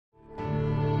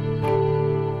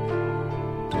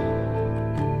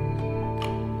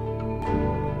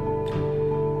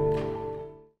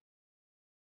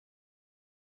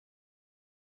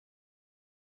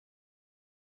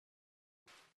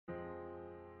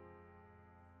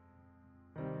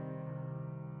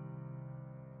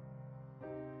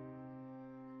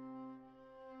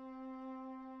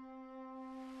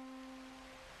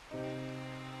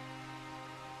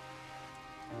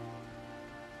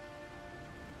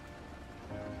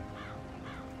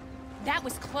That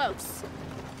was close.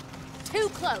 Too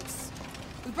close.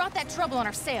 We brought that trouble on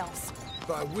ourselves.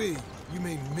 By we, you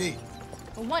mean me.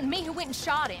 It wasn't me who went and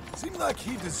shot him. Seemed like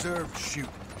he deserved shooting.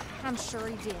 I'm sure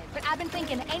he did. But I've been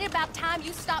thinking, ain't it about time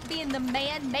you stop being the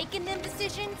man making them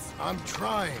decisions? I'm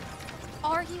trying.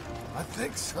 Are you? I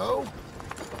think so.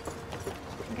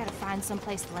 We gotta find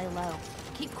someplace to lay low.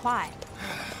 Keep quiet.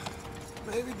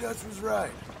 Maybe Dutch was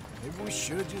right. Maybe we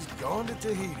should have just gone to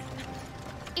Tahiti.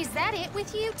 Is that it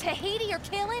with you? Tahiti or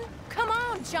killing? Come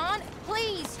on, John.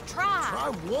 Please, try.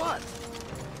 Try what?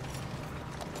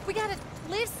 We gotta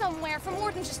live somewhere for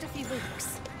more than just a few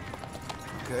weeks.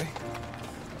 Okay.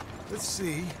 Let's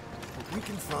see what we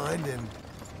can find and...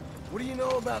 What do you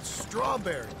know about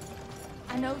Strawberry?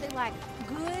 I know they like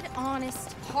good,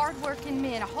 honest, hard-working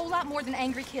men a whole lot more than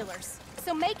angry killers.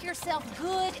 So make yourself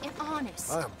good and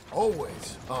honest. I am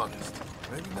always honest.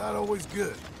 Maybe not always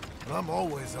good, but I'm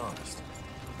always honest.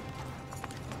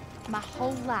 My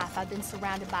whole life I've been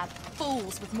surrounded by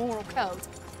fools with moral codes.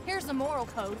 Here's the moral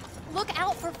code. Look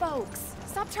out for folks.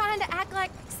 Stop trying to act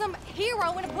like some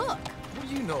hero in a book. What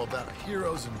do you know about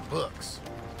heroes and books?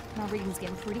 My reading's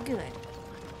getting pretty good.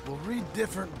 We'll read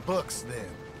different books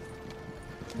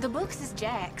then. The books is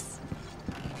Jack's.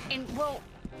 And, well,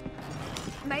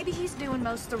 maybe he's doing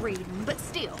most of the reading, but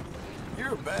still.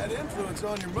 You're a bad influence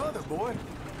on your mother, boy.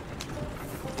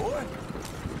 Boy?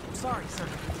 Sorry, sir.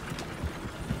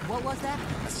 What was that?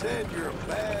 I said you're a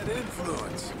bad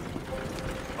influence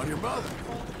on your mother.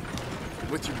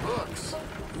 With your books.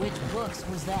 Which books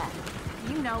was that?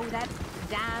 You know, that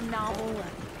dime novel,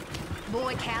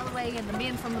 Boy Calloway and the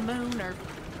Men from the Moon, or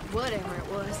whatever it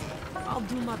was. I'll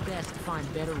do my best to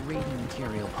find better reading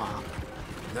material, Pop.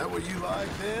 Is that what you like,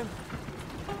 then?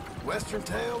 Western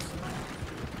tales?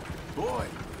 Boy,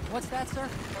 What's that, sir?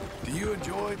 do you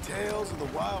enjoy tales of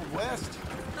the Wild West?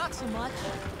 Not so much.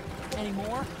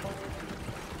 Anymore.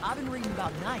 I've been reading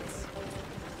about knights.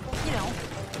 You know,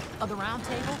 of the Round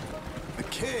Table. The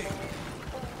king.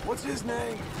 What's his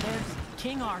name? There's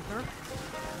King Arthur,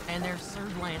 and there's Sir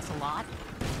Lancelot,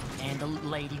 and the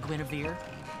Lady Guinevere,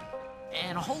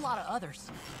 and a whole lot of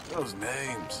others. Those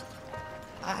names.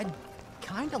 I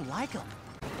kinda like them.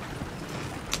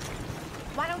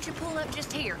 Why don't you pull up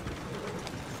just here?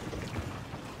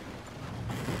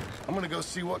 I'm gonna go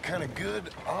see what kind of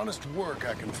good, honest work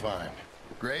I can find.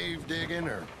 Grave digging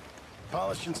or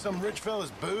polishing some rich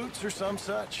fella's boots or some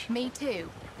such. Me too.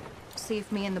 See if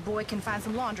me and the boy can find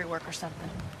some laundry work or something.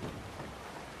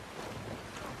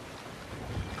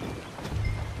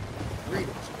 Read it.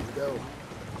 Here we go.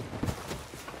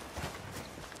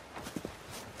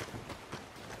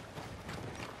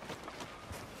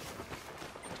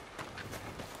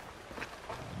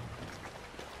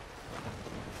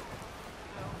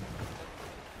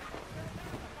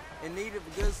 In need of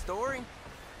a good story?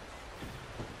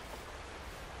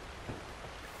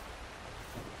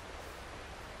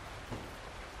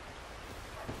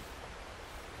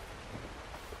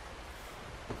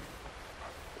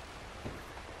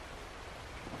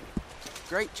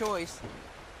 Great choice.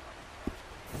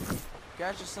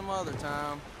 Catch you some other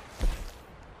time.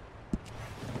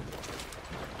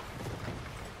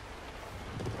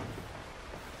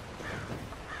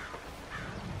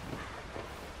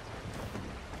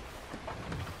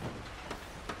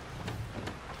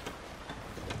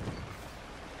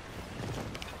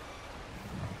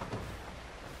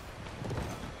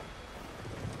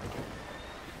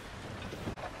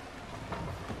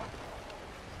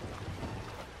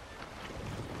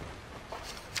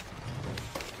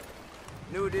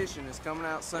 New edition is coming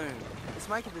out soon. Let's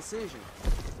make a decision.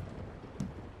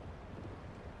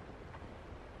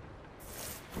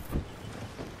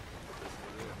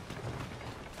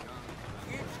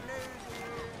 Get your news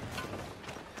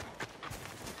here.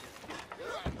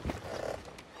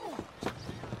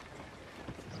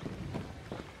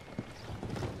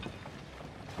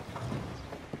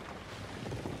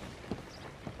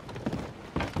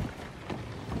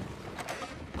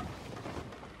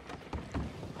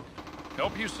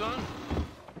 Help you, son?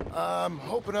 I'm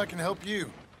hoping I can help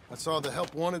you. I saw the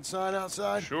help wanted sign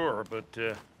outside. Sure, but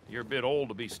you're a bit old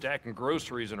to be stacking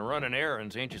groceries and running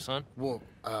errands, ain't you, son? Well,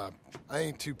 I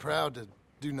ain't too proud to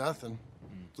do nothing.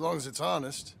 As long as it's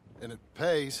honest and it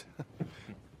pays.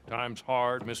 Time's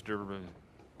hard, Mr.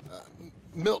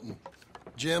 Milton.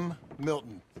 Jim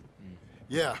Milton.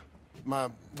 Yeah, my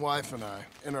wife and I,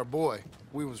 and our boy,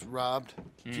 we was robbed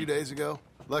a few days ago.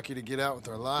 Lucky to get out with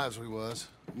our lives, we was.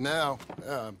 Now,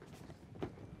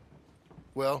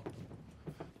 well,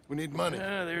 we need money.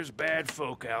 There's bad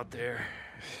folk out there.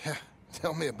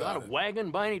 Tell me Got about a it.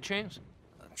 wagon by any chance?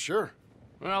 Sure.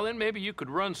 Well, then maybe you could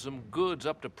run some goods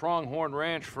up to Pronghorn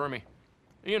Ranch for me.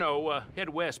 You know, head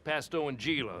west past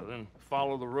Owanjila, then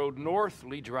follow the road north,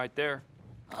 leads you right there.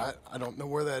 I don't know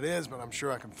where that is, but I'm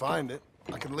sure I can find it.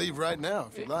 I can leave right now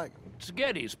if you'd like. It's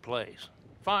Getty's place.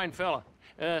 Fine fella.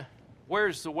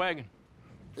 Where's the wagon?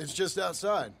 It's just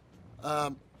outside.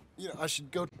 You know, I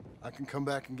should go. I can come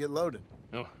back and get loaded.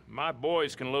 No, my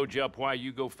boys can load you up while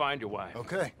you go find your wife.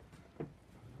 Okay.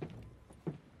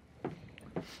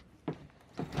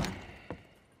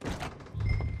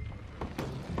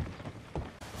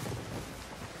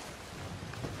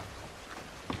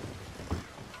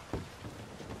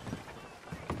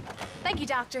 Thank you,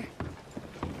 Doctor.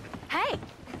 Hey,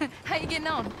 how you getting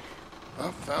on?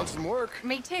 Well, found some work.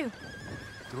 Me too.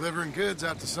 Delivering goods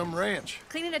out to some ranch.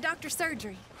 Cleaning a doctor's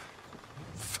surgery.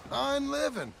 Fine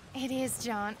living. It is,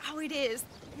 John. Oh, it is.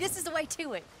 This is the way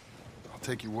to it. I'll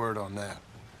take your word on that.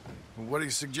 Well, what do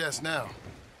you suggest now?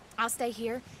 I'll stay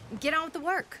here and get on with the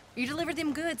work. You deliver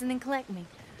them goods and then collect me.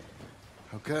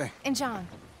 Okay. And John,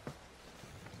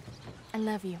 I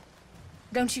love you.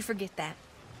 Don't you forget that.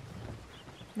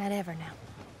 Not ever now.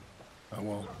 I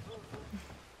won't.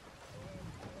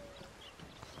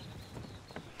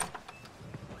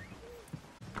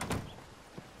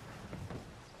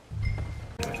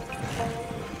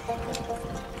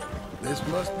 This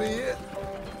must be it.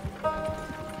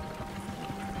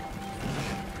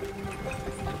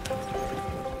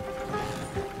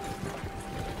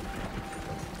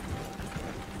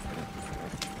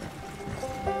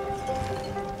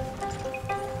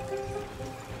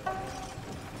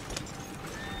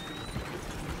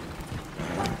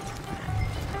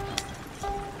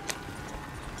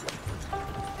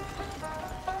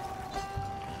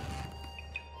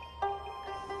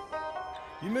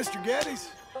 You Mr. Geddes?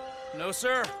 No,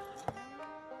 sir.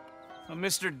 I'm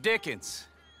Mr. Dickens,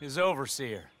 his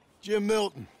overseer. Jim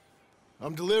Milton.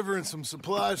 I'm delivering some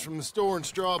supplies from the store in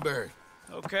Strawberry.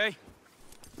 Okay.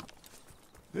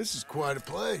 This is quite a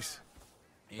place.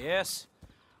 Yes,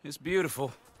 it's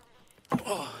beautiful.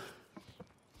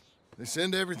 They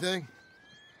send everything?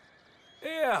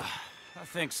 Yeah, I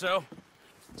think so.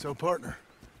 So, partner,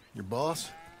 your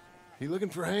boss, he looking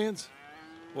for hands?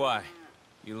 Why?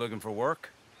 You looking for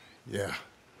work? Yeah.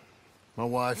 My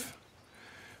wife,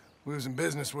 we was in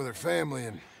business with her family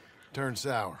and turned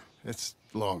sour. It's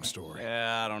a long story.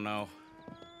 Yeah, I don't know.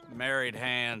 Married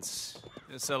hands.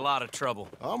 It's a lot of trouble.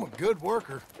 I'm a good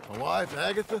worker. My wife,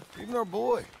 Agatha, even our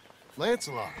boy,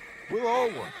 Lancelot. We'll all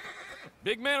work.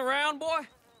 Big man around, boy?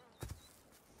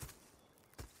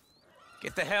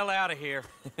 Get the hell out of here.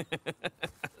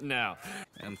 No.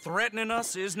 And threatening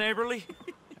us is neighborly?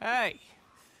 Hey,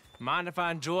 mind if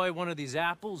I enjoy one of these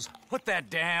apples? Put that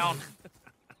down.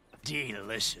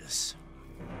 Delicious.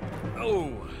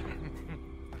 Oh.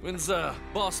 When's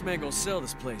boss man gonna sell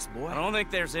this place, boy? I don't think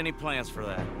there's any plans for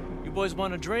that. You boys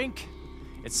want a drink?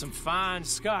 It's some fine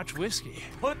Scotch whiskey.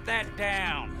 Put that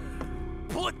down.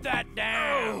 Put that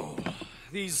down. Oh,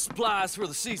 these supplies for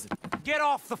the season. Get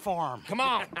off the farm. Come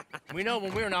on. We know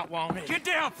when we're not wanted. Get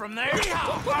down from there.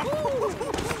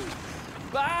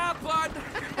 Bye, bud.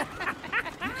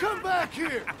 Come back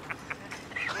here!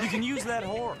 You can use that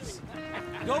horse.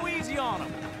 Go easy on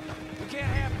him. We can't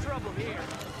have trouble here.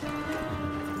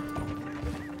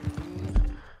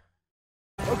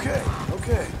 Okay,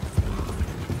 okay.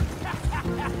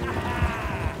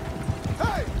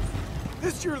 Hey!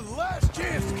 This is your last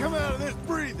chance to come out of this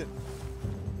breathing.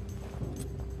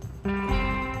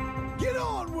 Get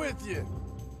on with you!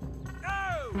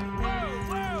 Whoa, whoa,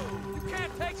 whoa! You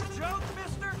can't take a joke,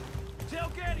 mister? Tell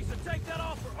Geddes to take that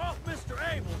offer off Mr.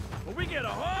 Abel, or we get a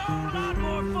whole lot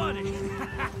more money.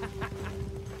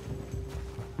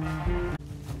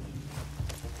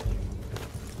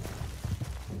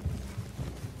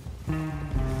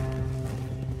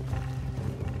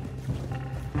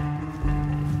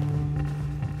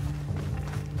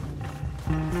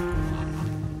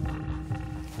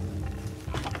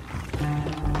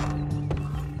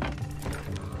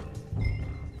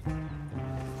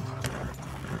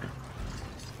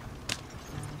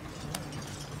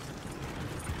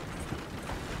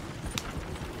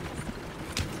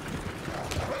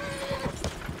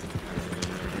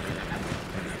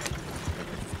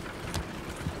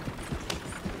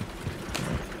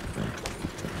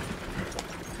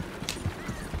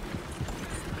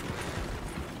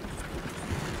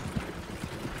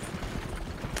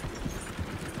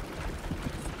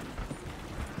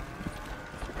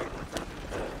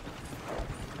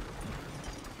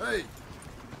 Hey,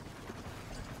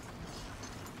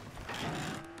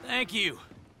 Thank you.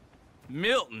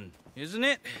 Milton, isn't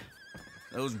it?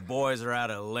 Those boys are out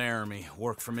of Laramie,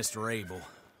 work for Mr. Abel.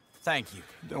 Thank you.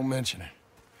 don't mention it.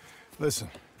 Listen,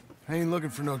 I ain't looking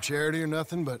for no charity or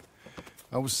nothing, but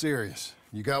I was serious.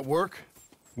 You got work?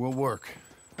 We'll work.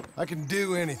 I can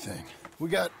do anything. We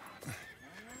got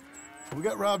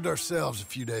robbed ourselves a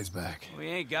few days back. We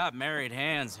ain't got married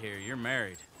hands here. You're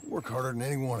married. Work harder than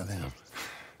any one of them.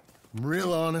 I'm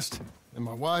real honest, and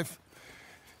my wife,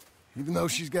 even though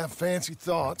she's got fancy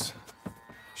thoughts,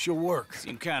 she'll work.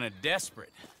 Seem kind of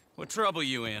desperate. What trouble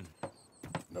you in?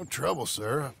 No trouble,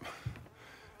 sir.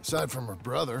 Aside from her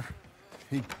brother.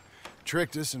 He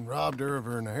tricked us and robbed her of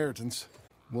her inheritance.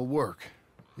 We'll work.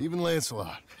 Even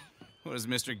Lancelot. What does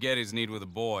Mr. Geddes need with a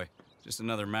boy? Just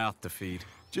another mouth to feed.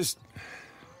 Just,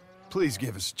 please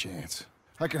give us a chance.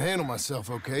 I can handle myself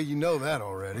okay, you know that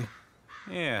already.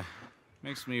 Yeah,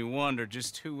 makes me wonder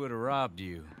just who would have robbed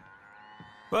you.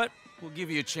 But we'll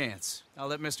give you a chance. I'll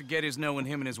let Mr. Geddes know when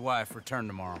him and his wife return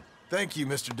tomorrow. Thank you,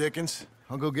 Mr. Dickens.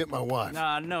 I'll go get my wife.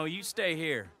 Nah, no, you stay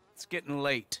here. It's getting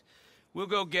late. We'll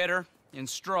go get her in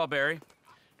Strawberry.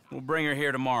 We'll bring her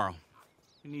here tomorrow.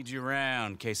 We need you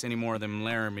around in case any more of them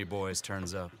Laramie boys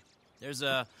turns up. There's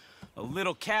a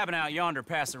little cabin out yonder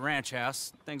past the ranch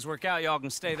house. Things work out, y'all can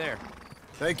stay there.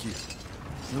 Thank you.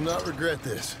 You'll not regret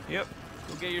this. Yep.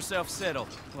 Go get yourself settled.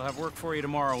 We'll have work for you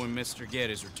tomorrow when Mr.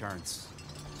 Geddes returns.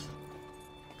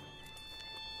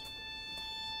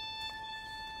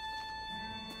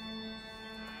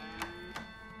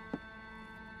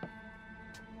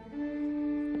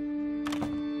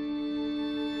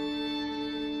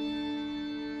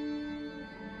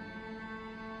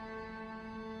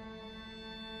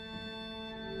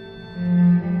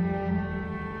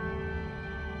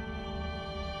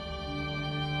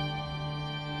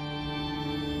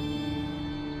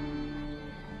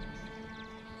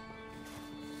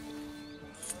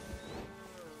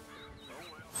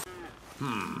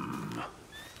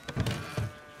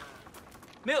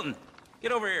 Milton,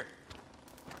 get over here.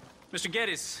 Mr.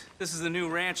 Geddes, this is the new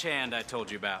ranch hand I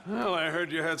told you about. Well, I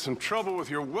heard you had some trouble with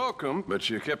your welcome, but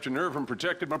you kept your nerve and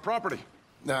protected my property.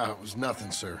 No, it was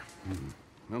nothing, sir.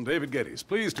 Well, David Geddes,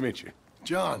 pleased to meet you.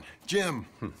 John, Jim,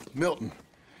 Milton.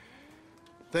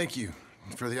 Thank you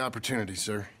for the opportunity,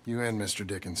 sir. You and Mr.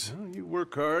 Dickens. Well, you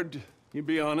work hard. You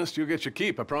be honest, you'll get your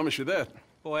keep, I promise you that.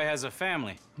 Boy has a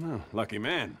family. Oh, lucky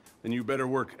man. Then you better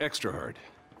work extra hard.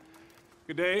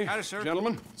 Good day, Howdy, sir.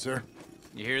 gentlemen. Sir?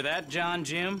 You hear that, John,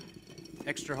 Jim?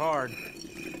 Extra hard.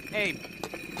 Hey,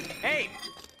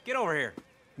 get over here.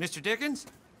 Mr. Dickens?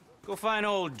 Go find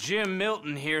old Jim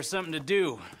Milton here something to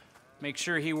do. Make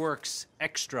sure he works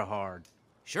extra hard.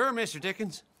 Sure, Mr.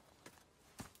 Dickens.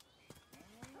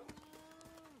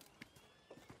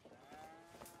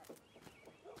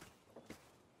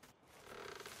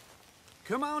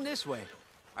 Come on this way.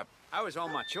 I was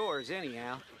on my chores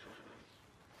anyhow.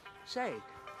 Say,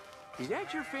 is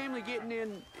that your family getting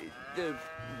in the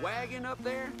wagon up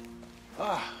there?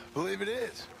 Believe it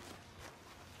is.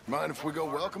 Mind if we go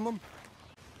welcome them?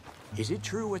 Is it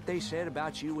true what they said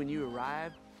about you when you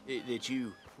arrived? That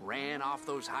you ran off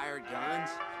those hired guns?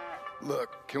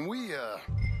 Look, can we,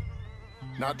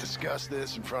 not discuss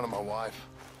this in front of my wife?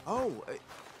 Oh,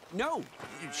 no,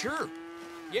 sure.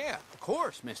 Yeah, of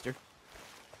course, mister.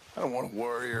 I don't want to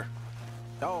worry her.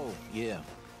 Oh, yeah.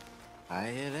 I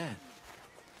hear that.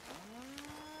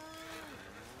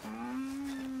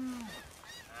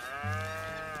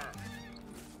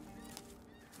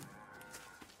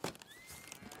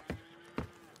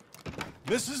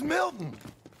 Mrs. Milton!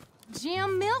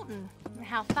 Jim Milton,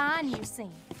 how fine you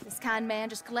seem. This kind man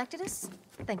just collected us.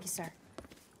 Thank you, sir.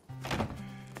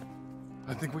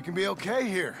 I think we can be okay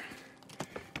here.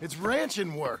 It's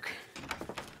ranching work.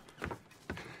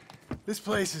 This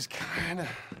place is kinda...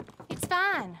 It's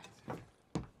fine.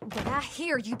 But I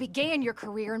hear you began your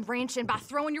career in ranching by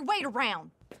throwing your weight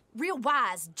around. Real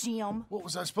wise, Jim. What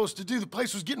was I supposed to do? The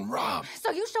place was getting robbed.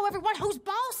 So you show everyone who's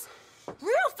boss?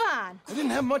 Real fine. I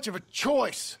didn't have much of a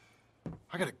choice.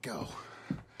 I gotta go.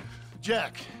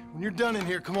 Jack, when you're done in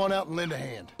here, come on out and lend a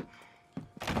hand.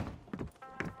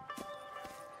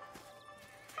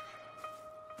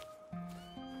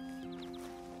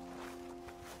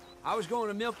 I was going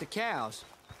to milk the cows.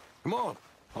 Come on,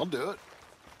 I'll do it.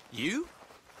 You?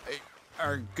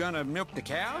 Are gonna milk the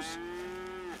cows?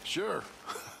 Sure.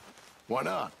 Why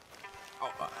not?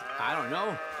 Oh, I don't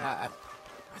know. I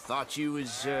thought you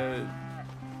was,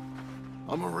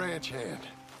 I'm a ranch hand.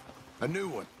 A new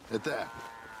one, at that.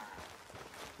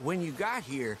 When you got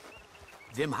here,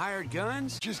 them hired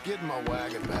guns? Just getting my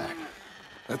wagon back.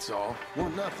 That's all.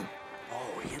 Weren't nothing.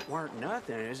 Oh, it weren't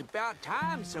nothing. It was about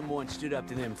time someone stood up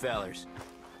to them fellers.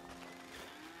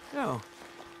 No.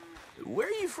 Where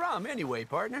are you from, anyway,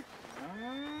 partner?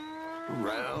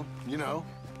 Around, you know.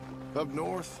 Up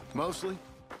north, mostly.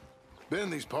 Been in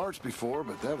these parts before,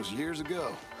 but that was years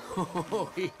ago.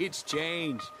 Oh, it's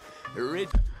changed. Rich.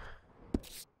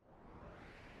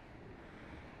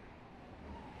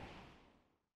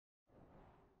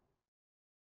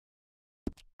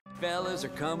 Fellas are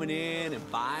coming in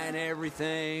and buying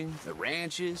everything, the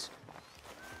ranches.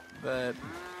 But,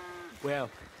 well,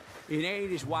 it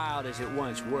ain't as wild as it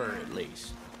once were, at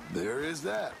least. There is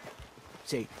that.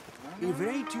 Say, if it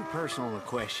ain't too personal a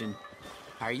question,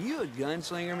 are you a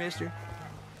gunslinger, mister?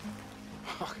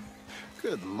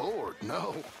 Good Lord,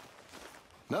 no.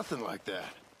 Nothing like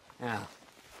that. Oh.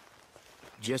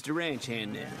 Just a ranch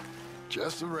hand, then.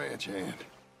 Just a ranch hand.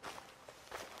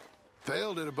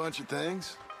 Failed at a bunch of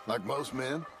things, like most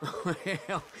men.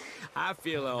 Well, I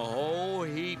feel a whole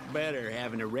heap better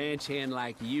having a ranch hand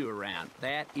like you around.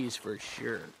 That is for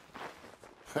sure.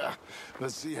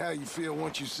 Let's see how you feel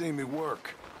once you see me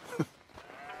work.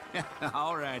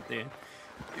 All right, then.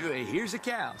 Here's the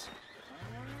cows.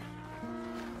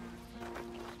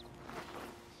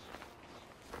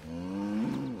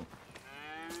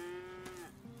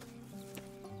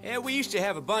 Yeah, we used to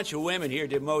have a bunch of women here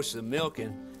did most of the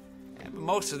milking. But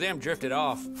most of them drifted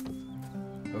off.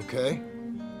 Okay.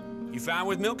 You fine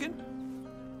with milking?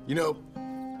 You know,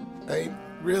 I ain't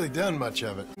really done much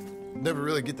of it. Never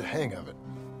really get the hang of it.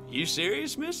 You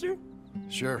serious, mister?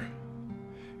 Sure.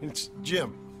 It's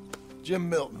Jim. Jim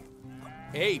Milton.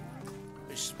 Hey,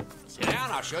 just sit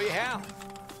down, I'll show you how.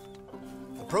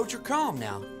 Approach her calm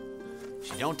now.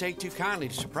 She don't take too kindly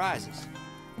to surprises.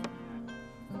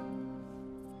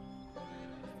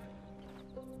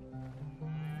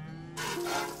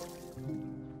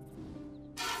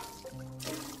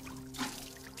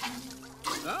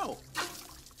 Oh,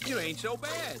 you ain't so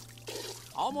bad.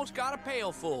 Almost got a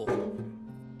pail full.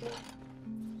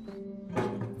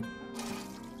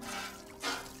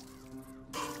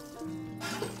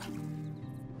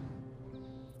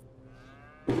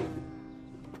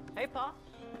 Hey, Pa.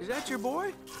 Is that your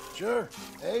boy? Sure.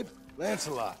 Abe,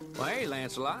 Lancelot. Well, hey,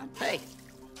 Lancelot. Hey.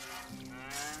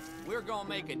 We're gonna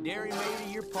make a dairy maid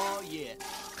of your paw yet.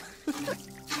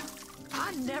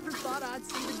 I never thought I'd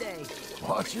see the day.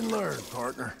 Watch and learn,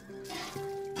 partner.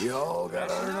 You all gotta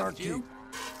That's earn our enough, Jim. keep.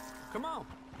 Come on.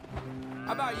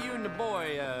 How about you and the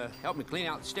boy help me clean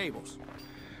out the stables?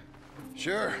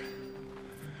 Sure.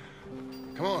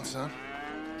 Come on, son.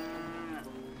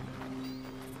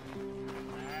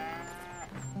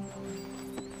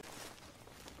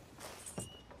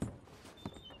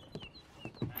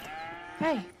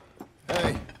 Hey,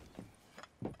 Hey,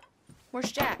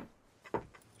 where's Jack?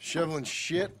 shoveling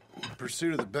shit in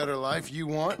pursuit of the better life you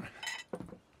want?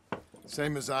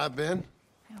 Same as I've been?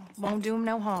 Won't do him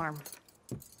no harm.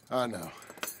 I know.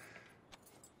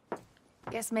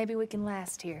 Guess maybe we can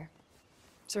last here.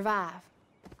 Survive.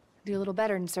 Do a little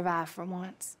better than survive for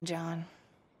once, John.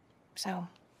 So,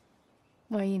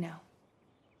 well, you know.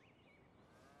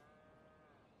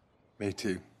 Me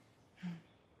too.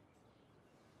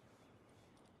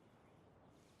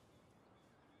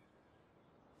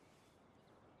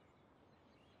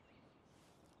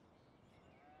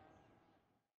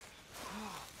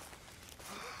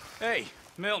 Hey,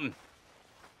 Milton.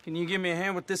 Can you give me a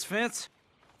hand with this fence?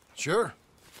 Sure.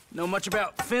 Know much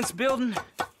about fence building?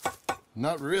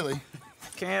 Not really.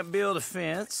 Can't build a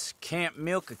fence, can't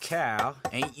milk a cow,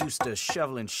 ain't used to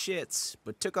shoveling shits,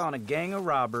 but took on a gang of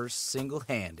robbers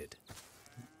single-handed.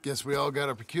 Guess we all got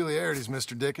our peculiarities,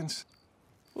 Mr. Dickens.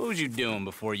 What was you doing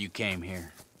before you came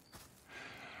here?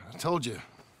 I told you.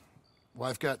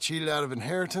 Wife got cheated out of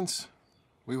inheritance.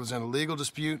 We was in a legal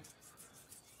dispute.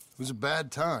 It was a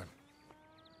bad time.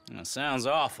 That sounds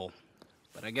awful,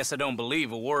 but I guess I don't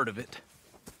believe a word of it.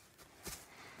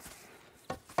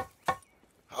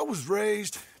 I was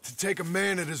raised to take a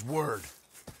man at his word,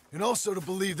 and also to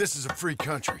believe this is a free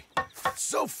country.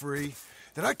 So free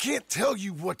that I can't tell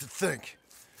you what to think.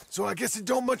 So I guess it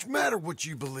don't much matter what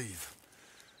you believe.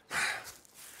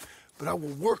 But I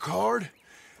will work hard,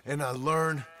 and I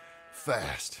learn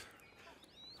fast.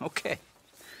 Okay.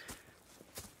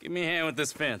 Give me a hand with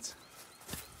this fence.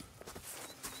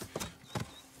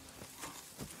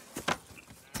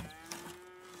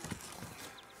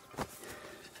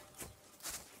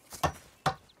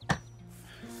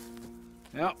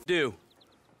 Yep, do.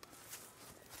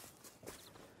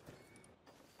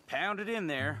 Pound it in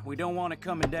there. We don't want it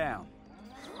coming down.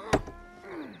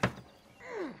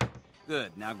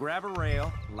 Good. Now grab a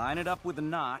rail, line it up with a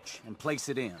notch, and place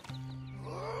it in.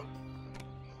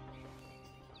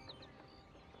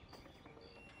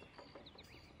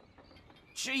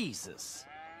 Jesus.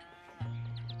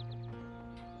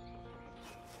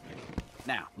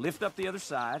 Now, lift up the other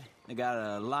side. They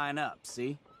gotta line up,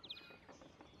 see?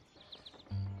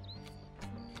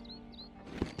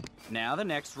 Now the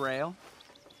next rail.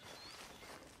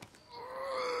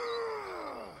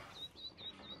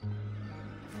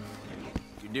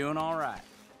 You're doing all right.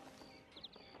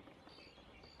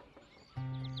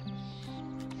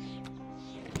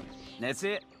 That's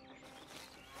it.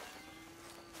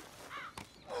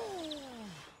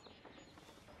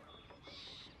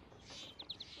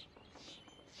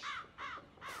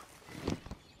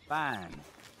 Fine.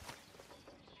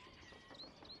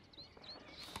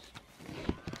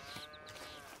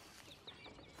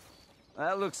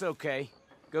 That looks okay.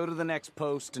 Go to the next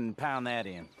post and pound that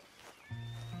in.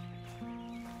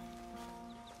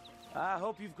 I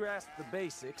hope you've grasped the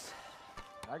basics.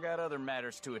 I got other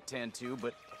matters to attend to,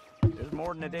 but there's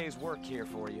more than a day's work here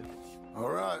for you. All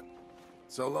right.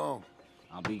 So long.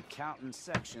 I'll be counting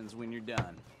sections when you're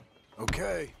done.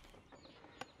 Okay.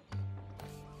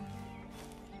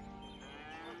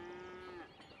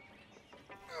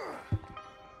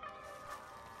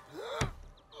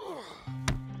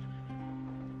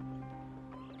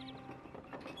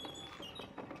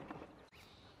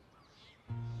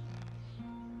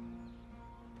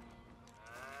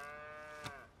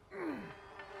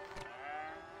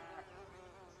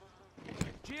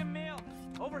 Jim Milton,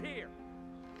 over here.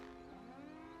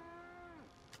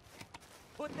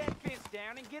 Put that fence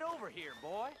down and get over here,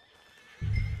 boy.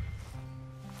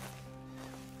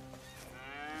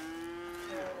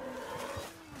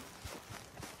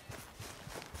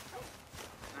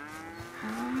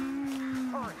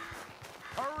 Hurry.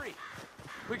 Hurry.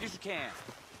 Quick as you can.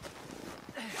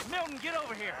 Milton, get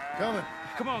over here. Coming.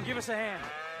 Come on, give us a hand.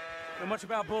 Know much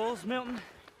about bulls, Milton?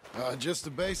 Just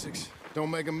the basics. Don't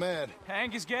make them mad.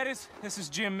 Angus Geddes, this is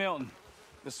Jim Milton.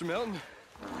 Mr. Milton?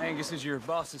 Angus is your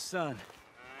boss's son.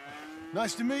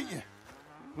 Nice to meet you.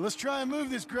 Well, let's try and move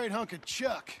this great hunk of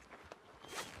chuck.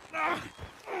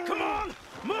 Come on,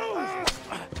 move!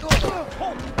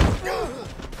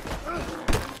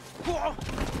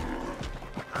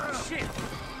 Shit!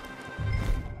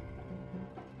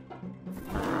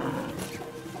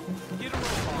 Get a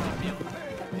rope on him, Milton,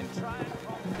 and try and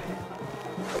calm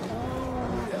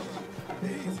down.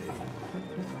 Easy.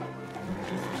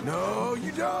 No,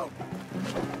 you don't.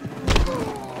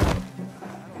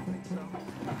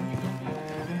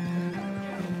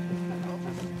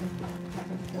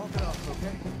 Walk it off,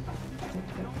 okay?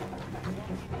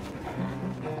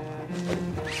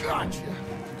 Gotcha.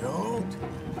 Don't.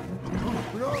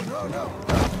 No.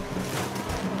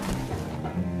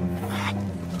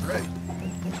 Great.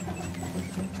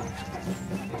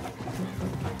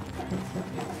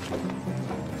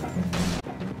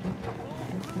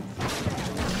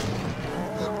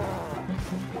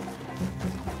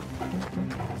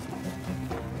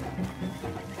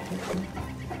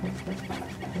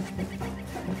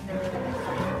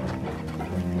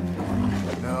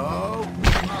 No.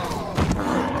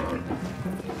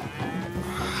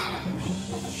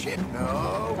 Shit,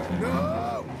 no.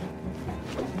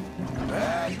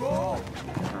 Bad bull.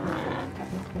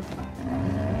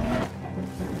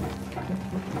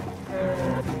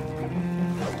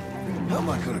 How am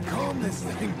I gonna calm this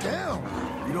thing down?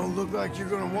 You don't look like you're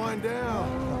gonna wind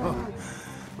down.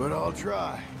 But I'll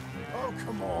try. Oh,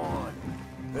 come on.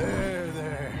 There.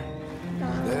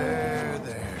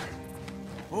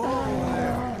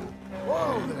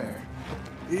 Whoa there.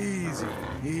 Easy.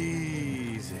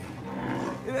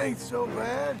 It ain't so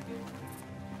bad.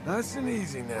 Nice and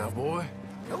easy now, boy.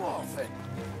 Come off it.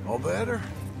 All better?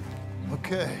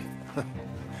 Okay.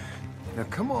 Now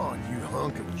come on, you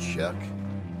hunk of chuck.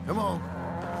 Come on.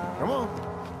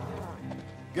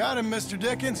 Got him, Mr.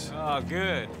 Dickens. Oh,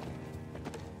 good.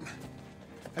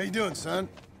 How you doing, son?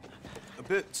 A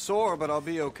bit sore, but I'll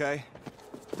be okay.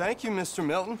 Thank you, Mr.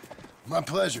 Milton. My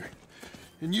pleasure.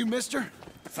 And you, mister?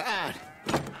 Fine.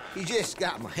 He just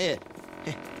got my head.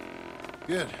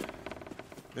 Good.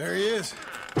 There he is.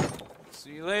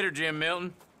 See you later, Jim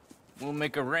Milton. We'll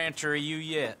make a rancher of you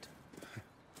yet.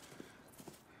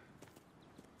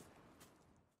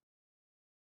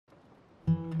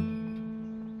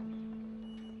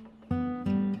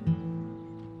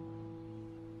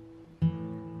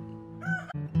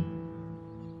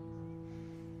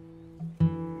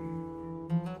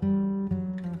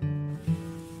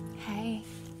 Hey.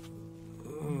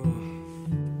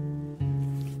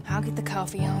 I'll get the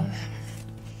coffee on.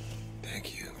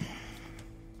 Thank you.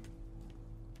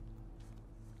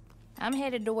 I'm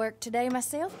headed to work today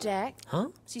myself, Jack. Huh?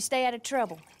 So you stay out of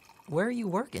trouble. Where are you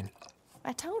working?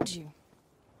 I told you.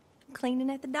 Cleaning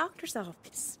at the doctor's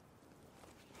office.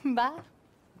 Bye.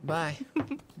 Bye.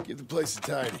 Get the place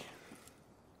tidy.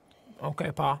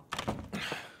 Okay, Pa.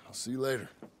 I'll see you later.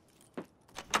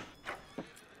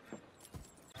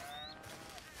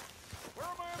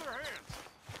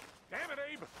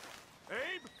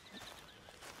 Abe?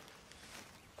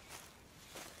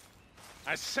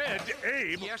 I said,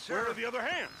 Abe, Yes, sir. where are the other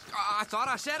hands? I thought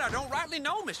I said I don't rightly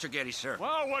know, Mr. Getty, sir.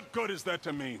 Well, what good is that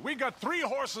to me? We got 3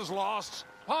 horses lost,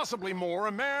 possibly more,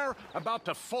 a mare about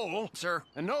to foal. Sir.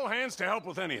 And no hands to help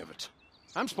with any of it.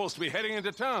 I'm supposed to be heading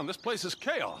into town. This place is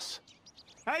chaos.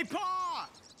 Hey, Pa!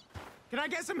 Can I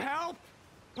get some help?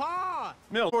 Pa!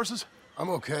 Mill horses? I'm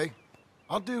okay.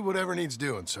 I'll do whatever needs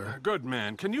doing, sir. Good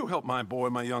man. Can you help my boy,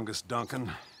 my youngest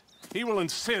Duncan? He will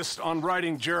insist on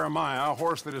riding Jeremiah, a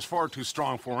horse that is far too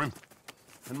strong for him.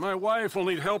 And my wife will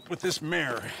need help with this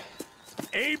mare.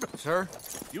 Abe? Sir?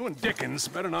 You and Dickens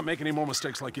better not make any more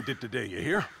mistakes like you did today, you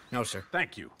hear? No, sir.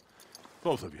 Thank you.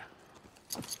 Both of you.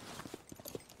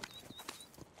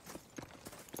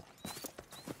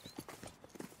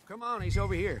 Come on, he's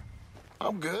over here.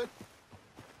 I'm good.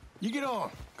 You get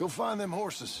on. Go find them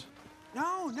horses.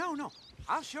 No.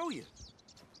 I'll show you.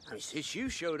 I mean, since you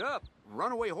showed up,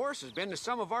 runaway horse has been to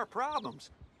some of our problems.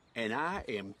 And I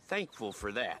am thankful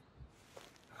for that.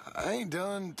 I ain't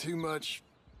done too much.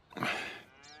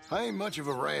 I ain't much of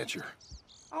a rancher.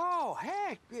 Oh,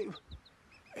 heck.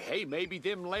 Hey, maybe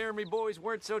them Laramie boys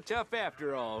weren't so tough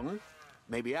after all, huh?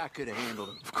 Maybe I could have handled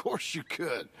them. Of course you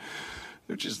could.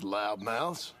 They're just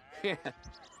loudmouths. Yeah.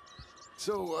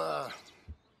 So,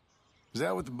 is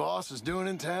that what the boss is doing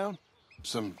in town?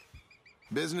 Some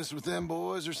business with them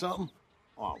boys or something?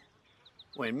 Oh,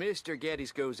 when Mr.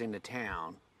 Geddes goes into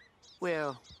town,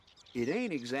 well, it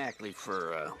ain't exactly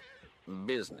for,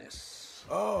 business.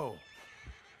 Oh.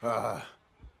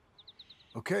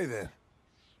 Okay then.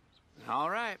 All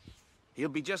right. He'll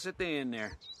be just at the end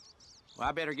there. Well,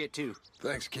 I better get to.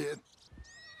 Thanks, kid.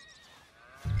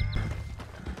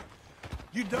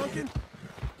 You Duncan?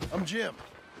 I'm Jim.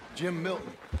 Jim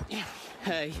Milton.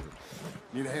 Hey.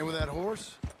 Need a hand with that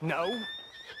horse? No.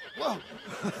 Whoa.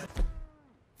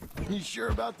 You sure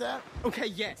about that? Okay,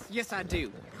 yes I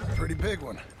do. Pretty big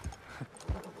one.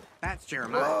 That's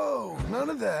Jeremiah. Whoa, none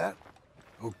of that.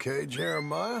 Okay,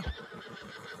 Jeremiah.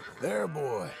 There,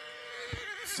 boy.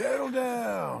 Settle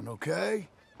down, okay?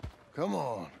 Come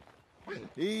on.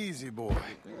 Easy, boy.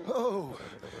 Oh,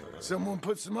 someone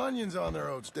put some onions on their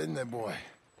oats, didn't they, boy?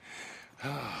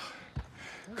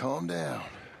 Calm down.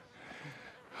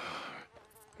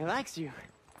 He likes you.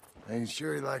 Ain't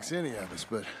sure he likes any of us,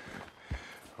 but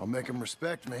I'll make him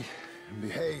respect me and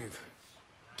behave.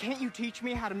 Can't you teach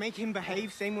me how to make him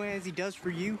behave same way as he does for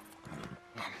you?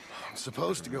 I'm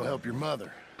supposed to go help your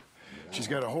mother. She's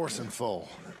got a horse in foal.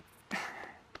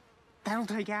 That'll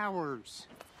take hours.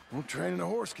 Well, training a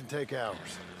horse can take hours.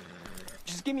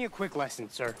 Just give me a quick lesson,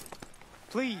 sir.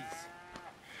 Please.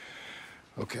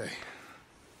 Okay.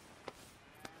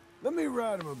 Let me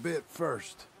ride him a bit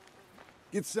first.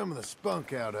 Get some of the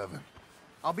spunk out of him.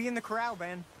 I'll be in the corral,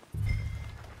 Ben.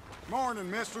 Morning,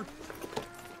 mister.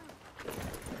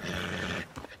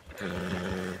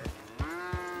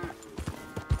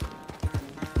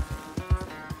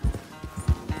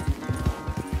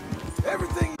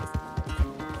 Everything.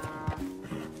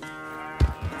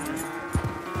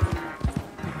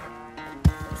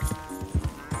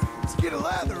 Let's get a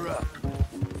lather up.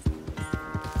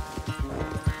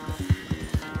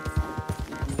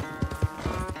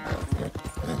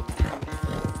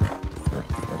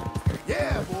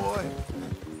 Yeah, boy.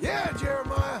 Yeah,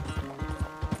 Jeremiah.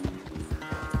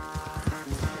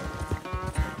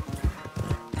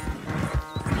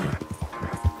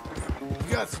 You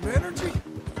got some energy?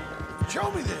 Show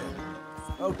me then.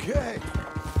 Okay.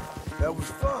 That was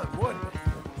fun, wasn't it?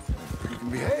 You can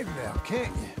behave now,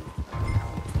 can't you?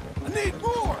 I need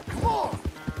more. Come on.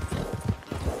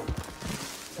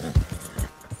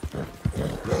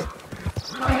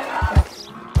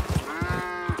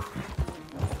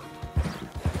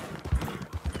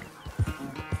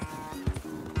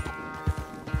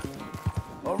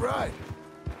 All right.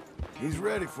 He's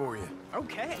ready for you.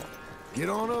 Okay. Get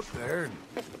on up there and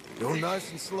go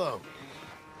nice and slow.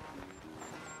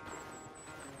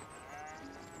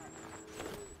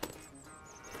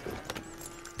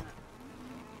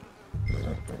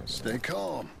 Stay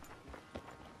calm.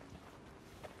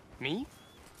 Me?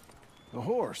 The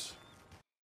horse.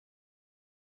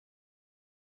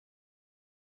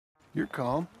 You're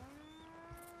calm.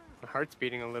 My heart's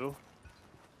beating a little.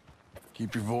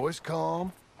 Keep your voice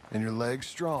calm and your legs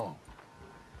strong.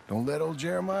 Don't let old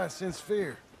Jeremiah sense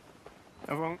fear.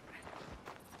 I won't.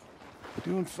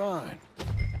 Doing fine.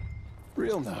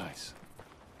 Real nice.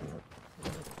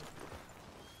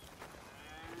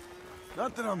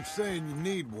 Not that I'm saying you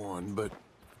need one, but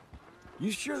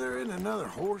you sure there isn't another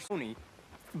horse?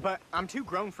 But I'm too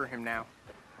grown for him now.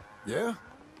 Yeah?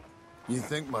 You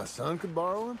think my son could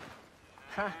borrow him?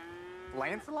 Huh.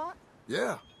 Lancelot?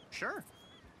 Yeah. Sure.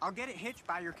 I'll get it hitched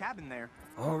by your cabin there.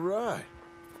 All right.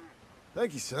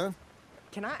 Thank you, son.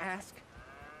 Can I ask,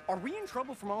 are we in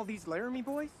trouble from all these Laramie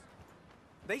boys?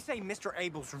 They say Mr.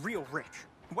 Abel's real rich.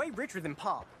 Way richer than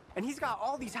Pa. And he's got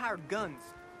all these hired guns.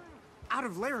 Out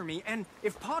of Laramie, and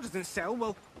if Pa doesn't sell,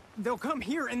 well, they'll come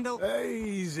here and they'll... Hey,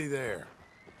 easy there.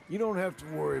 You don't have to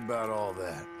worry about all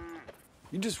that.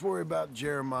 You just worry about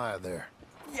Jeremiah there.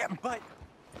 Yeah, but...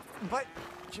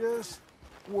 Just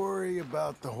worry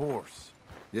about the horse.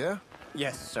 Yeah?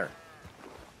 Yes, sir.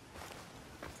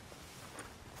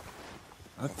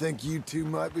 I think you two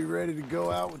might be ready to go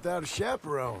out without a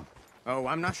chaperone. Oh,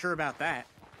 I'm not sure about that.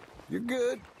 You're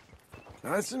good.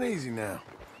 Nice and easy now.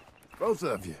 Both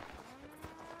of you.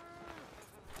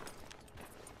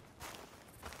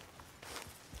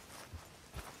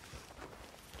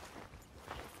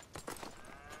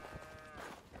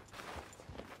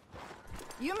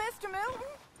 You Mr. Milton?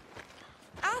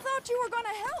 I thought you were gonna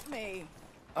help me.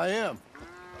 I am.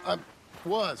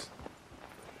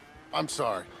 I'm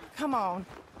sorry. Come on.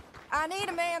 I need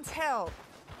a man's help.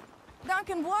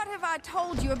 Duncan, what have I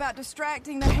told you about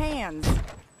distracting the hands?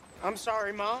 I'm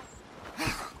sorry, Ma.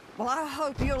 Well, I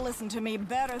hope you'll listen to me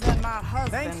better than my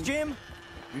husband. Thanks, Jim.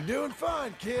 You're doing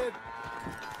fine, kid.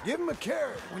 Give him a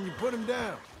carrot when you put him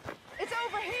down. It's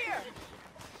over here.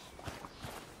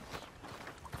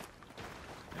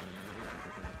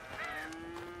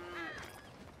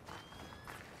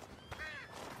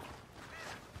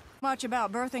 Much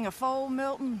about birthing a foal,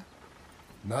 Milton?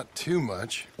 Not too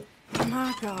much.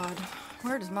 My God,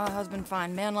 where does my husband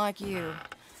find men like you?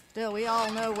 Still, we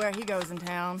all know where he goes in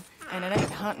town, and it ain't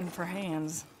hunting for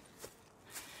hands.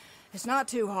 It's not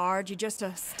too hard. You just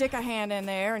stick a hand in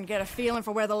there and get a feeling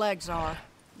for where the legs are.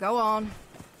 Go on.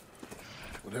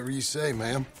 Whatever you say,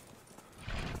 ma'am.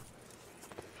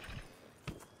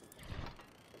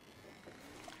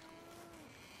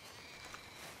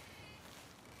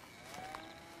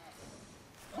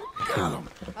 Got him.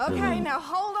 Okay, now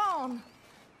hold on.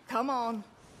 Come on.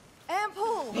 And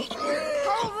pull.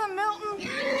 Hold them, Milton.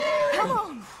 Come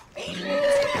on.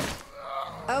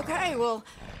 Okay, well,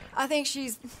 I think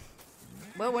she's...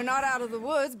 Well, we're not out of the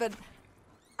woods, but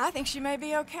I think she may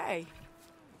be okay.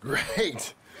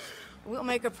 Great. We'll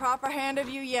make a proper hand of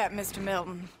you yet, Mr.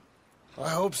 Milton. I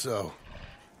hope so.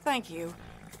 Thank you.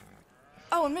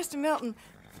 Oh, and Mr. Milton,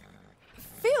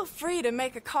 feel free to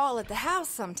make a call at the house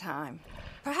sometime.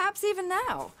 Perhaps even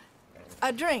now.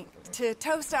 A drink to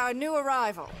toast our new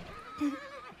arrival.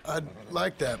 I'd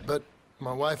like that, but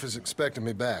my wife is expecting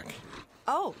me back.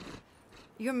 Oh,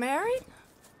 you're married?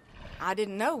 I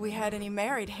didn't know we had any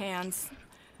married hands.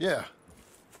 Yeah.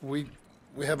 We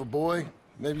have a boy.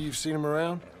 Maybe you've seen him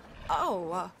around?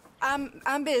 Oh,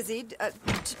 I'm busy.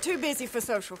 Too busy for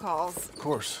social calls. Of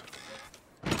course.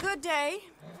 Good day,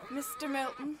 Mr.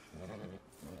 Milton.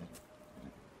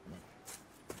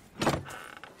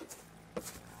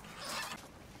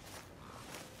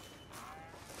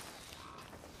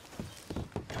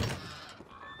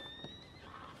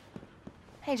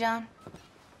 Hey, John.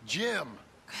 Jim.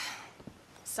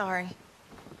 Sorry.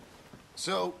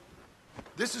 So,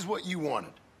 this is what you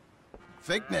wanted.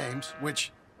 Fake names,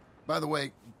 which, by the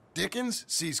way, Dickens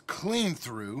sees clean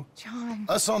through. John.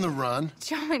 Us on the run.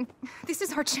 John, this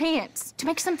is our chance to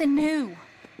make something new.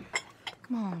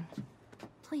 Come on.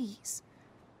 Please.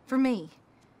 For me.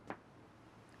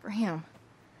 For him.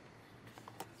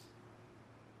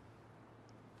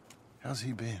 How's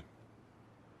he been?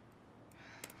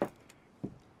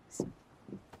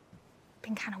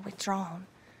 Been kind of withdrawn.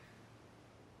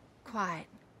 Quiet.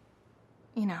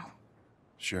 You know.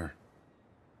 Sure.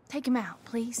 Take him out,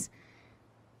 please.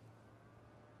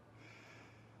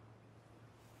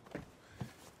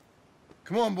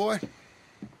 Come on, boy.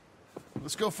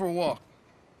 Let's go for a walk.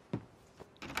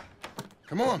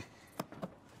 Come on.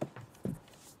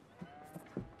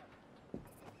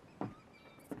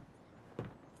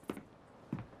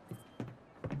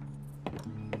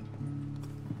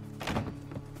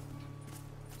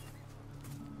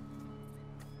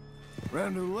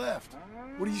 Round to the left.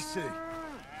 What do you see?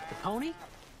 The pony?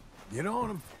 Get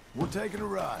on him. We're taking a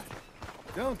ride.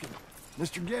 Duncan,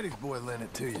 Mr. Getty's boy lent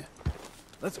it to you.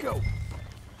 Let's go.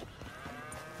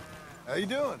 How you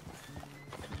doing?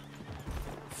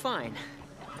 Fine.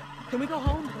 Can we go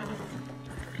home?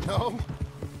 No.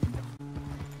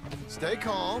 Stay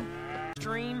calm.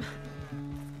 Stream?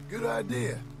 Good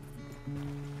idea.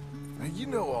 Now, you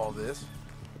know all this.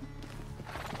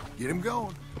 Get him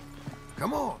going.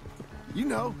 Come on. You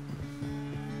know.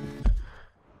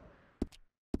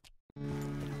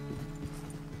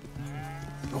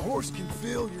 The horse can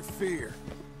feel your fear.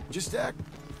 Just act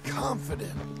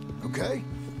confident, okay?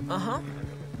 Uh-huh.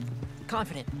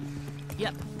 Confident.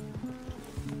 Yep.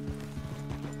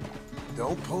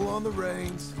 Don't pull on the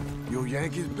reins. You'll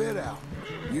yank his bit out.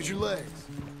 Use your legs.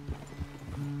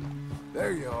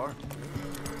 There you are.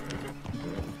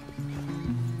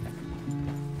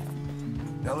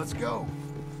 Now let's go.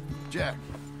 Jack,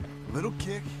 a little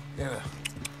kick and a...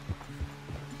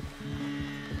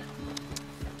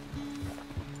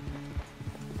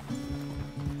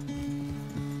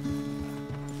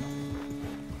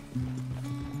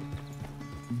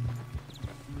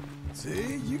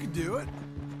 See, you can do it.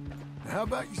 Now how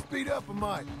about you speed up a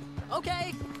mite?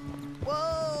 Okay.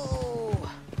 Whoa!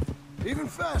 Even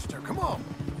faster, come on.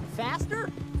 Faster?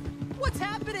 What's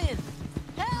happening?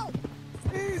 Help!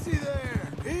 Easy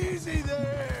there! Easy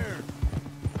there!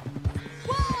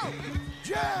 Whoa!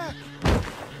 Jack!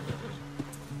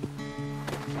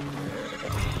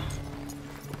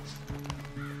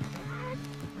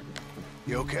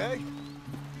 You okay?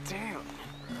 Damn.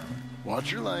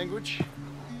 Watch your language.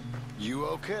 You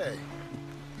okay?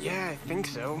 Yeah, I think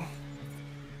so.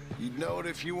 You'd know it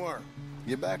if you weren't.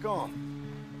 Get back on.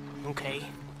 Okay.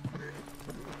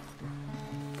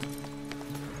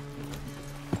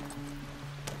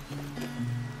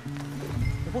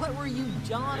 What were you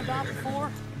jawing about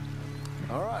before?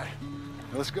 All right,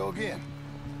 let's go again.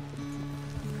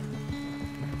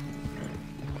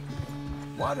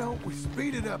 Why don't we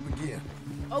speed it up again?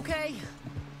 Okay.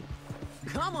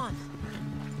 Come on.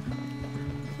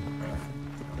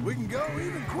 We can go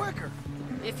even quicker.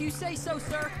 If you say so,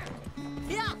 sir.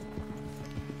 Yeah.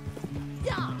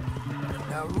 Yeah.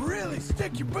 Now really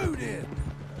stick your boot in.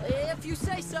 If you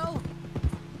say so.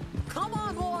 Come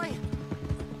on, boy.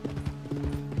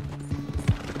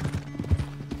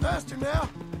 Faster now.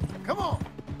 Come on.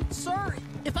 Sir,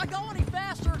 if I go any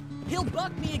faster, he'll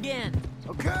buck me again.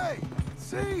 Okay.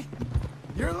 See?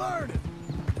 You're learning.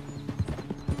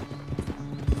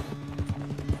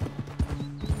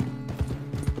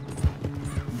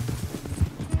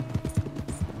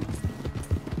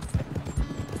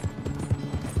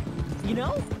 You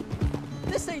know,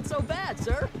 this ain't so bad,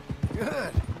 sir.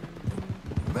 Good.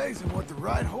 Amazing what the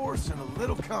right horse and a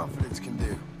little confidence can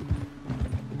do.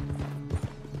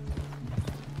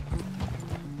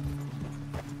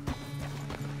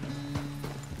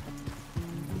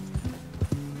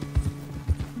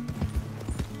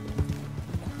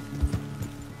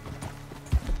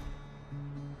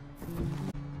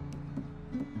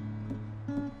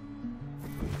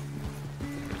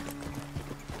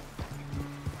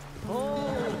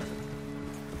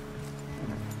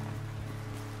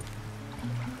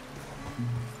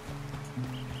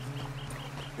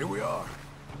 Here we are.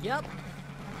 Yep.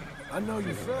 I know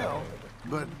you fell,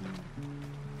 but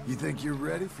you think you're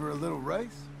ready for a little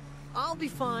race? I'll be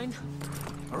fine.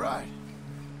 All right.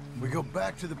 We go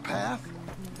back to the path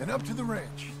and up to the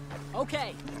ranch.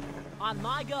 Okay. On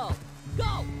my go.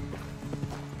 Go!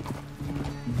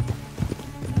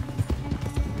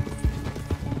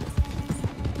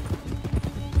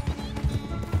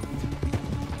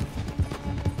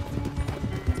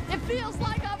 It feels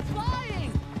like I'm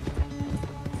flying!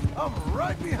 I'm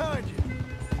right behind you.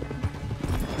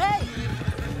 Hey!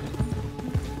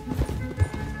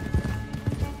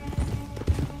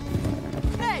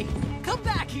 Hey! Come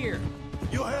back here!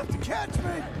 You'll have to catch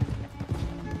me.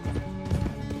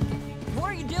 What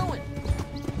are you doing?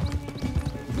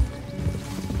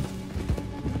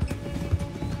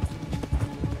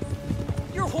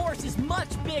 Your horse is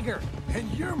much bigger.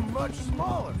 And you're much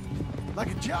smaller.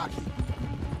 Like a jockey.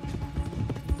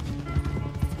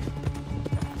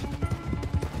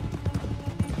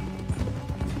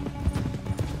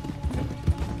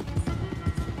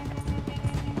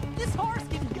 This horse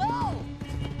can go!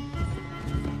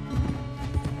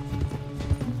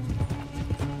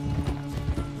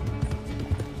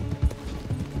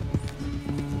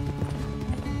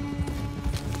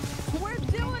 We're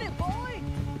doing it, boy!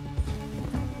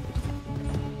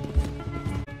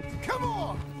 Come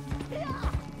on!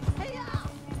 Yeah! Yeah!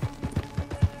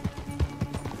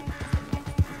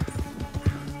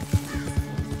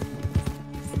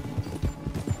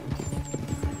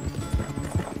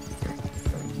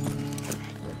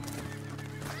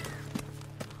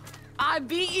 I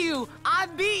beat you! I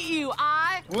beat you!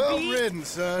 Well ridden,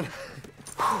 son.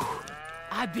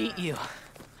 I beat you.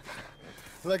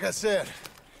 Like I said,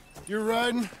 your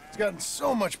riding has gotten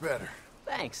so much better.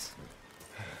 Thanks.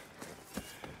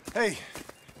 Hey,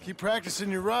 keep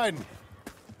practicing your riding.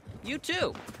 You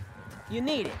too. You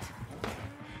need it.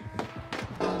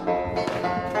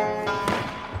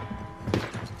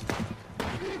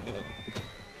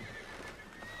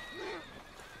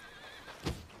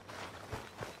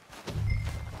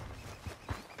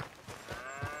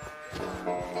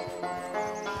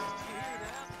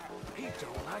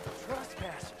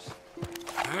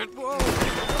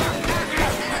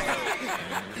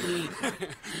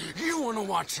 You want to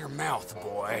watch your mouth,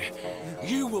 boy.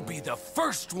 You will be the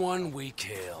first one we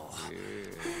kill.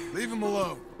 Leave him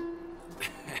alone.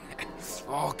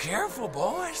 Oh, careful,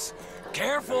 boys.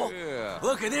 Careful. Yeah.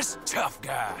 Look at this tough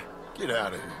guy. Get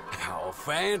out of here. Oh,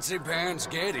 fancy pants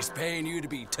Getty's paying you to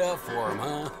be tough for him,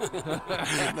 huh?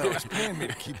 No, he's paying me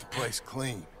to keep the place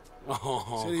clean.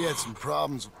 Oh. Said he had some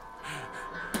problems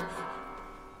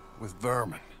with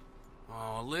vermin.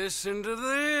 Oh, listen to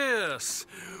this.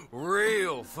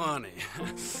 Real funny.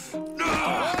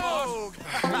 Oh!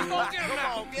 Come on,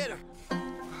 get him.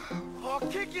 Oh,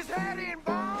 kick his head in,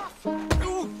 boss!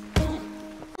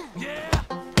 Yeah,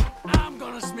 I'm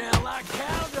gonna smell like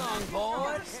cow dung,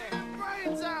 boys.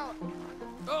 Brains out!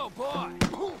 Oh, boy.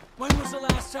 When was the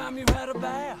last time you had a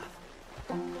bath?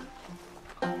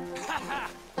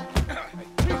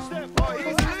 Oh,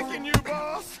 he's licking you,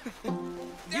 boss!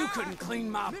 You couldn't clean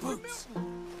my boots.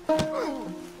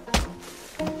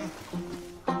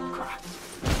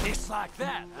 It's like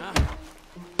that, huh?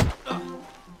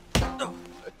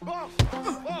 Boss!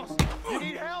 Boss! You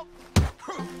need help?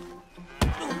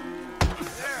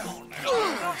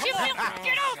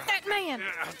 Get off that man!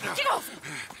 Get off!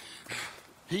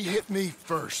 He hit me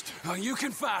first. Oh, you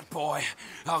can fight, boy.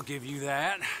 I'll give you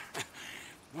that.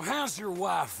 Well, how's your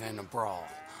wife in the brawl?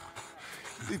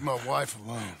 Leave my wife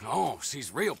alone. Oh,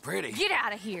 she's real pretty. Get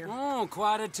out of here. Oh,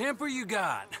 quite a temper you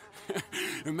got.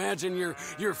 Imagine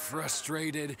you're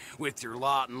frustrated with your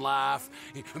lot in life,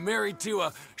 married to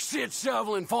a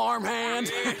shit-shoveling farmhand.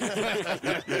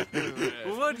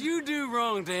 What'd you do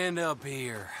wrong to end up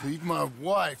here? Leave my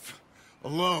wife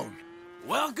alone.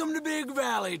 Welcome to Big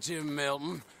Valley, Jim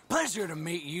Milton. Pleasure to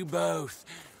meet you both.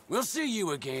 We'll see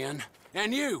you again.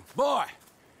 And you, boy,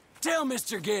 tell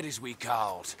Mr. Geddes we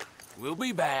called. We'll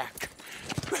be back.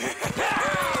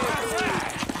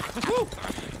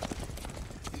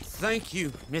 Thank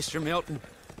you, Mr. Milton.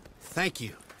 Thank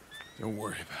you. Don't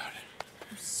worry about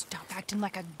it. Stop acting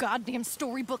like a goddamn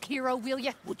storybook hero, will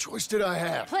you? What choice did I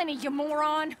have? Plenty, you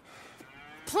moron.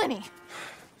 Plenty.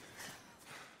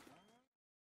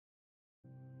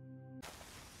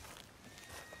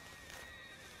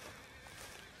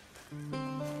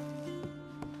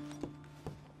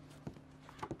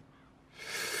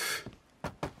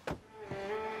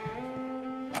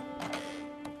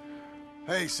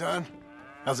 Hey, son.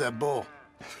 How's that bull?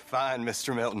 Fine,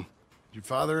 Mr. Milton. Your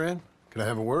father in? Can I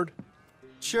have a word?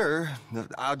 Sure.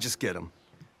 I'll just get him.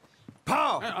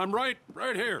 Pa! I'm right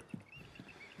here.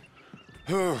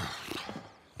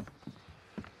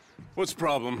 What's the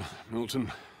problem,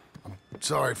 Milton?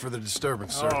 Sorry for the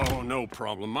disturbance, sir. Oh, no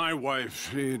problem. My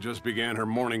wife, she just began her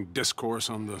morning discourse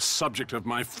on the subject of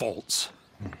my faults.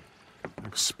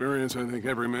 Experience I think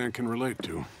every man can relate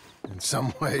to. In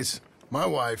some ways, my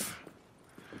wife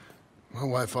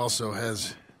also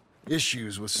has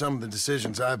issues with some of the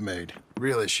decisions I've made.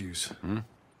 Real issues. Hmm?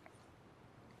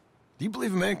 Do you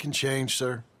believe a man can change,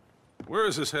 sir? Where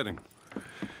is this heading?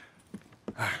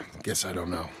 Guess I don't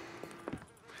know.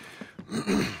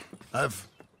 I've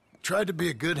tried to be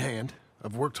a good hand.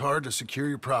 I've worked hard to secure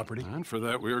your property. And for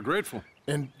that, we are grateful.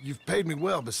 And you've paid me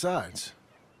well besides.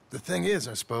 The thing is,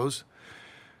 I suppose,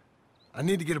 I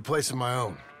need to get a place of my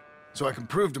own, so I can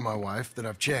prove to my wife that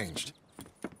I've changed.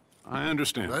 I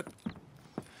understand. But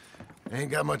I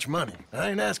ain't got much money. I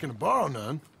ain't asking to borrow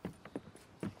none.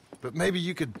 But maybe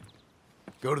you could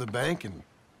go to the bank and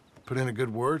put in a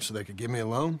good word so they could give me a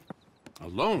loan? A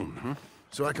loan, huh?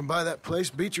 So I can buy that place,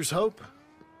 Beecher's Hope?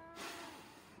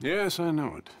 Yes, I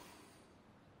know it.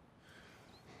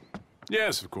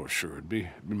 Yes, of course, sure. It'd be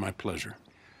my pleasure.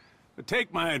 But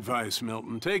take my advice,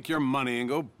 Milton. Take your money and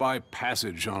go buy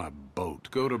passage on a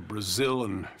boat. Go to Brazil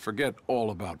and forget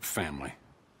all about family.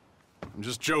 I'm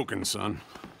just joking, son.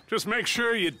 Just make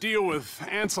sure you deal with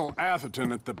Ansel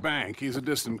Atherton at the bank. He's a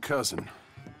distant cousin.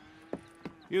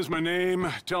 Use my name.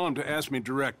 Tell him to ask me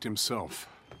direct himself.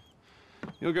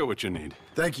 You'll get what you need.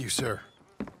 Thank you, sir.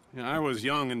 Yeah, I was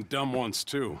young and dumb once,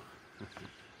 too.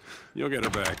 You'll get her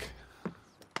back.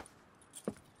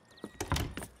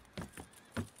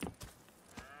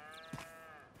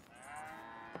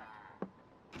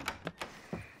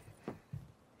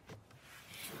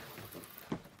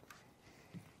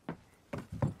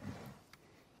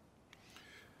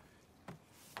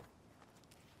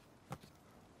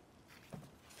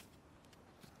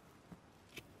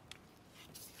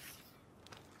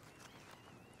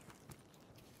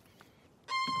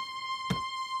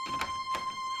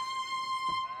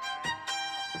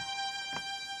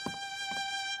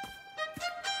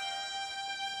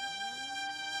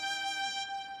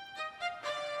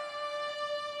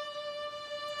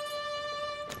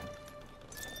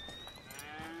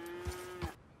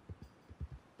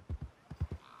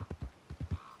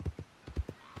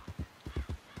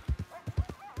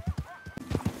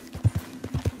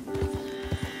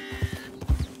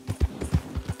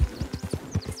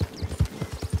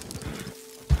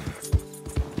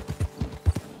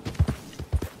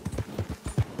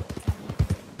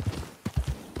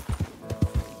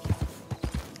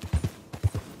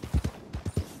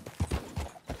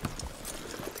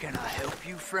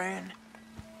 friend?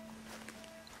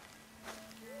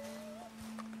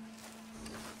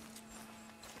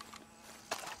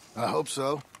 I hope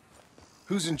so.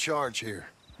 Who's in charge here?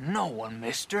 No one,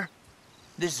 mister.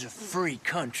 This is a free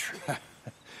country.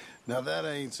 Now that I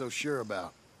ain't so sure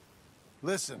about.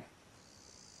 Listen,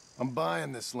 I'm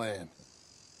buying this land.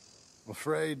 I'm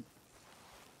afraid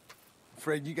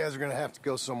you guys are gonna have to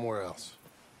go somewhere else.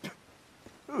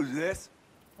 Who's this?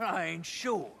 I ain't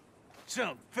sure.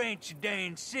 Some fancy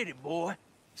Dan city boy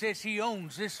says he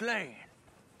owns this land.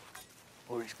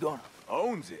 Or he's gonna.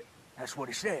 Owns it? That's what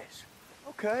he says.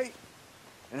 Okay.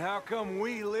 And how come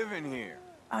we live in here?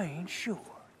 I ain't sure.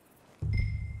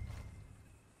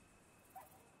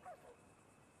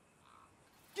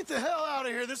 Get the hell out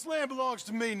of here. This land belongs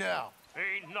to me now.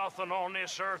 Ain't nothing on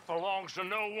this earth belongs to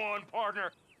no one,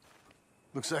 partner.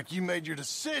 Looks like you made your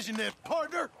decision then,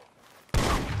 partner.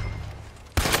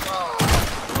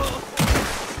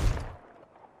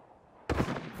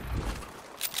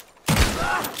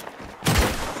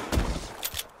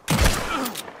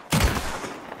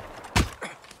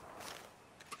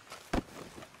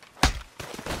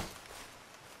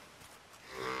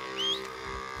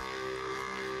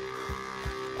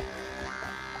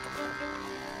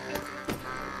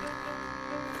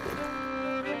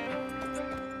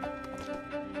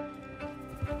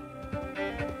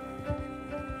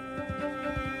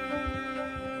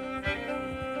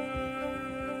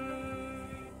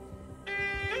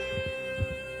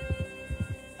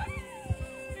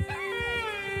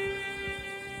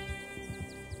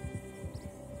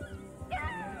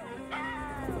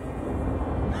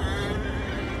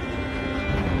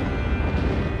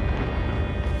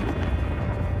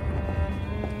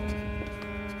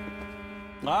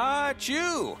 Ah, it's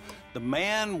you, the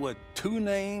man with 2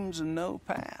 names and no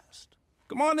past.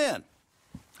 Come on in.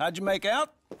 How'd you make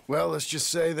out? Well, let's just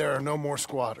say there are no more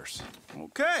squatters.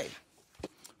 Okay.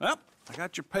 Well, I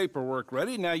got your paperwork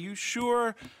ready. Now, you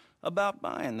sure about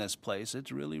buying this place?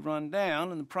 It's really run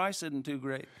down, and the price isn't too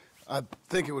great. I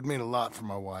think it would mean a lot for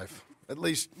my wife. At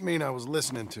least mean I was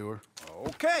listening to her.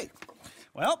 Okay.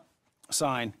 Well,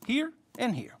 sign here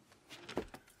and here.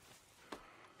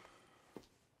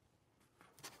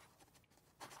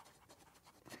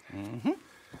 Mm-hmm.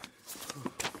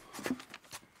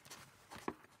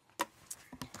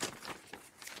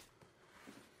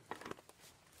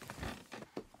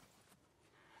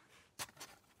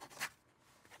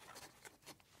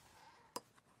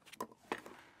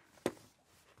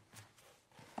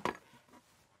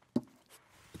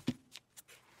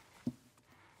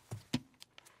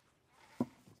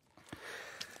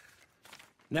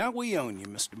 Now, we own you,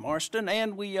 Mr. Marston,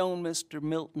 and we own Mr.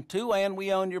 Milton, too, and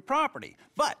we own your property.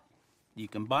 But you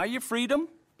can buy your freedom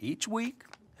each week.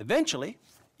 Eventually,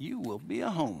 you will be a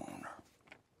homeowner.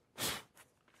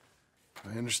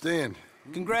 I understand.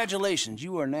 Congratulations,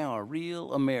 you are now a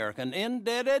real American,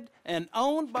 indebted and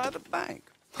owned by the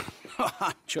bank.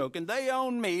 I'm joking. They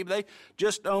own me. They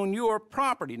just own your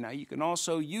property. Now, you can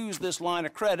also use this line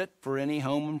of credit for any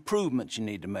home improvements you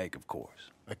need to make, of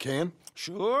course. I can?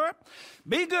 Sure.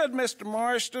 Be good, Mr.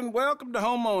 Marston. Welcome to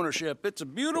home ownership. It's a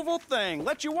beautiful thing.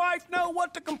 Let your wife know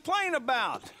what to complain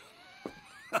about.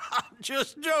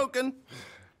 Just joking.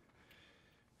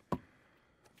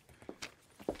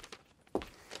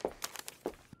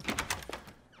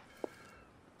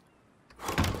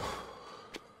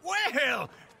 Well,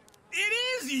 it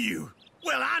is you.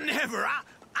 Well,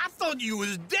 I thought you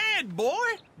was dead, boy.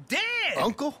 Dead.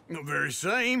 Uncle? The very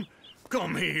same.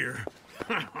 Come here.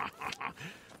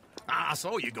 I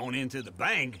saw you going into the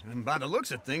bank, and by the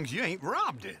looks of things, you ain't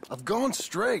robbed it. I've gone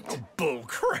straight. Oh, bull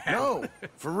crap. No,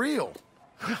 for real.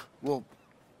 Well,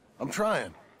 I'm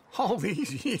trying. All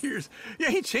these years, you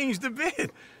ain't changed a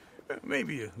bit.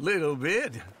 Maybe a little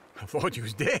bit. I thought you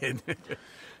was dead.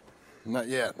 Not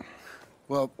yet.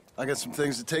 Well, I got some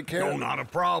things to take care of. No, not a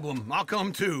problem. I'll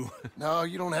come too. No,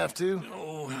 you don't have to.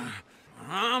 Oh,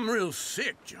 I'm real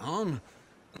sick, John.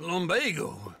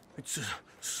 Lumbago. It's a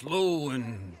slow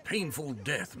and painful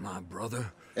death, my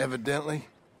brother. Evidently.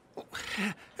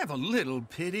 Have a little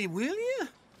pity, will you?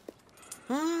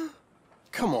 Huh?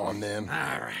 Come on, then.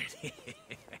 All right.